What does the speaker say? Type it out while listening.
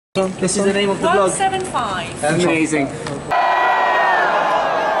This is the name of the vlog. 175. Amazing.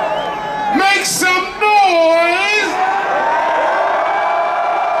 Make some noise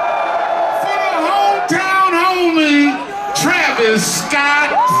for the hometown homie, Travis Scott.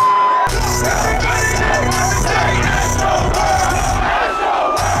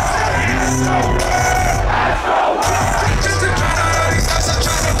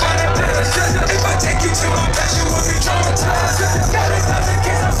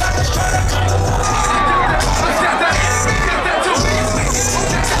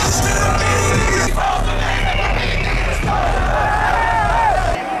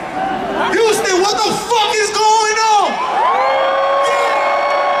 Houston, what the fuck is going on?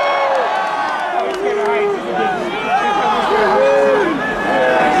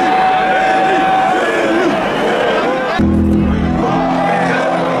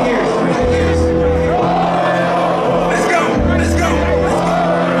 Let's go.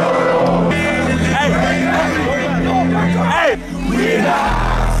 Hey, we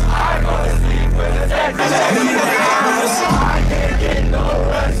I'm gonna sleep with the Texas. I can't get no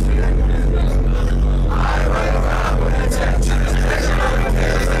rest.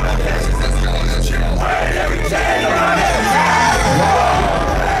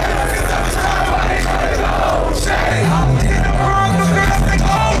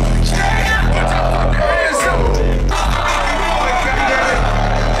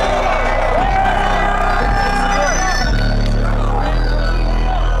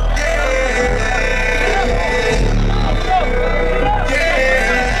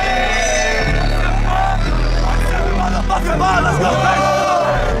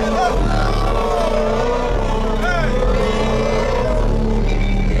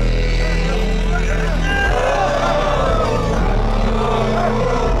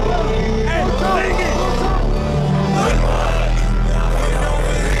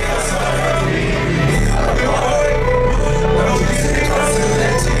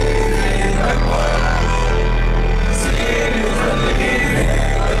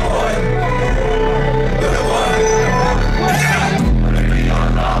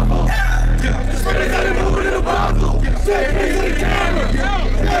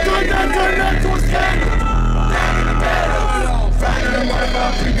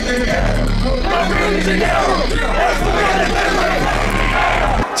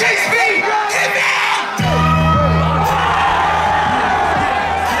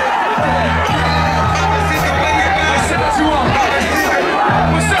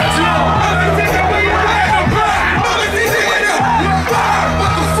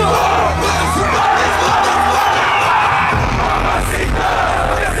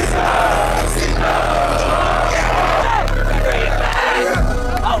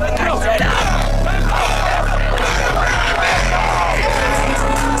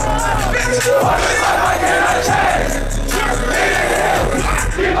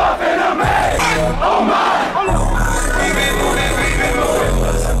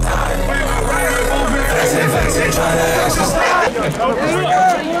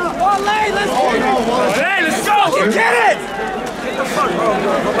 Hey, let's go! Get it! Get the fuck, bro.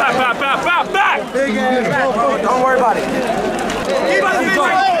 Back! Big ass back, bro. Don't worry about it.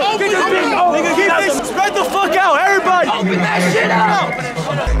 Spread the fuck out, everybody! Open that shit out!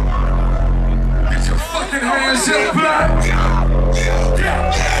 Get your fucking hands up, black.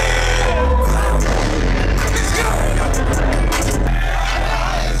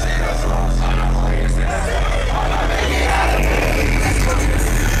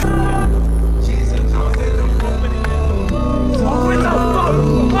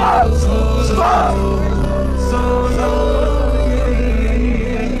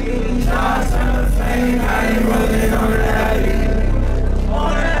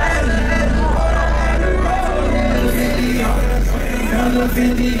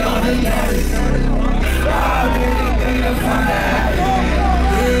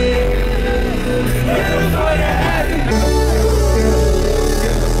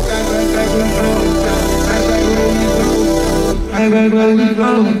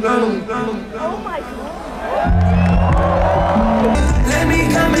 Let me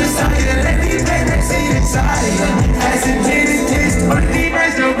come inside and let me play that seat inside. As it did, one thing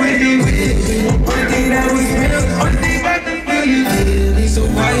that's not really with. One thing that was real, one thing that the feel you. So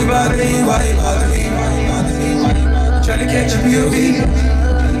why you bother me? Trying to catch a POV.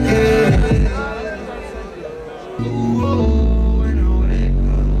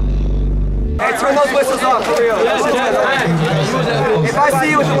 Hey, turn those whistles off for real. If I see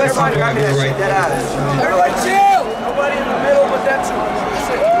you with the whistle on, grab me that shit, dead ass. Everybody chill! Nobody in the middle, but that's...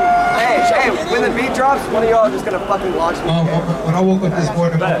 Hey, Hey, when the beat drops, one of y'all are just gonna fucking launch me. When I woke up this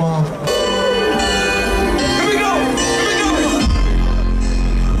morning, my mom.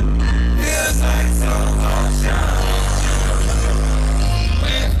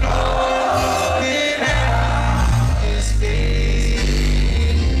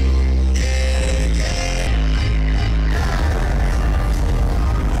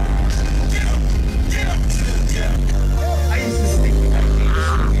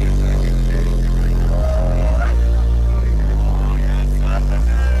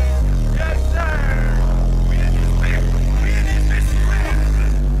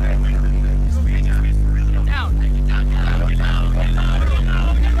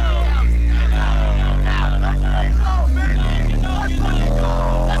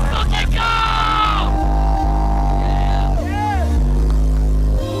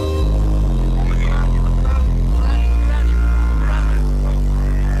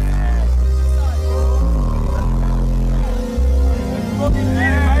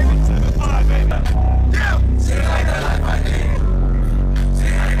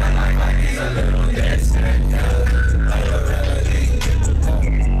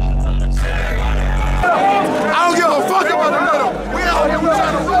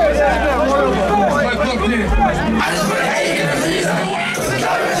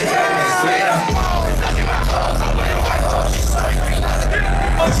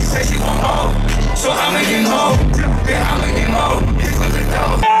 She said she want more, so I'm making more. Yeah, I'm making more.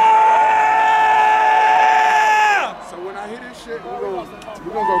 So when I hear this shit, we're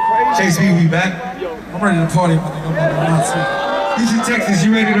gonna go crazy. Chase me, we back. I'm ready to party, Houston, Texas,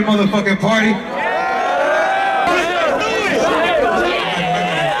 you ready to motherfucking party?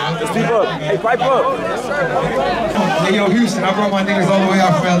 Let's keep up. Hey, pipe up. Hey, yo, Houston, I brought my niggas all the way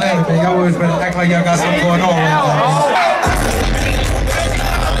out from Atlanta, man. Y'all always better act like y'all got something going on right now.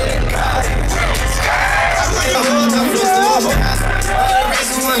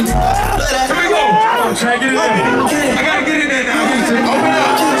 Here we go. Try to get it in. I gotta get in there now. Open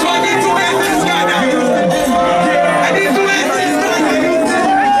up. So I need to answer this guy now. I need to answer this guy now.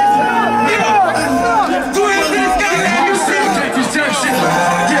 To answer this guy now. You see? Check this shit.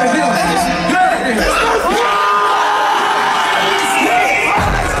 Yeah.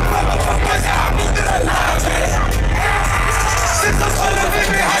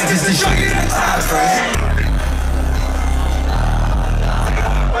 Just to show you the time, right?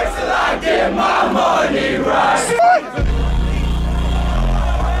 Get my money right.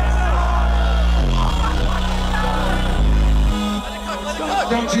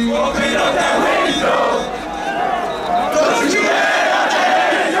 Don't you open up that window. Don't you let out that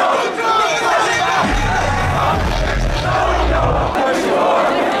window.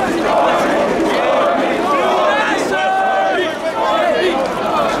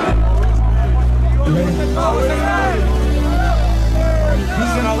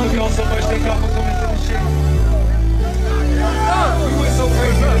 Listen, I love y'all so much. Thank y'all for coming to the shit. We went so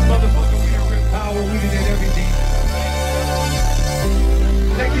crazy in this motherfucker. We didn't rip power. We did everything.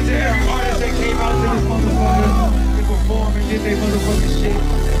 Thank you to every artist that came out to this motherfucker to perform and did their motherfucking shit.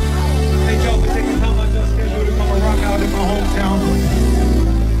 Thank y'all for taking time out your schedule to come and rock out in my hometown.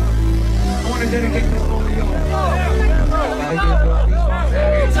 I want to dedicate this song to y'all.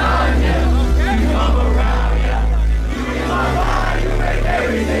 Every time, yeah, you come around, yeah, you in my mind, you make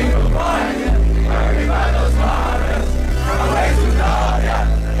everything go fun, yeah. Worried by those comments, I'm way too dark,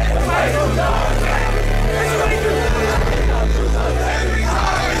 yeah, it's way too dark, yeah, it's way too dark. Every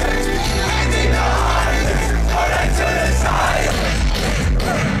time, acting the hardest, hold that to the side.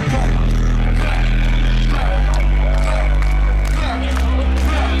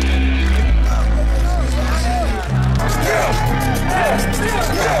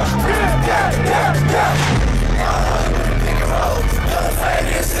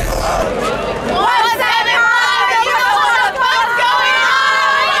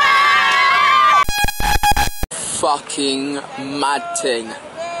 Fucking mad ting.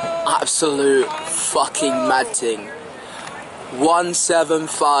 Absolute fucking mad ting.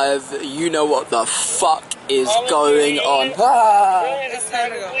 175, you know what the fuck is going on. Ah.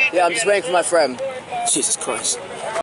 Yeah, I'm just waiting for my friend. Jesus Christ.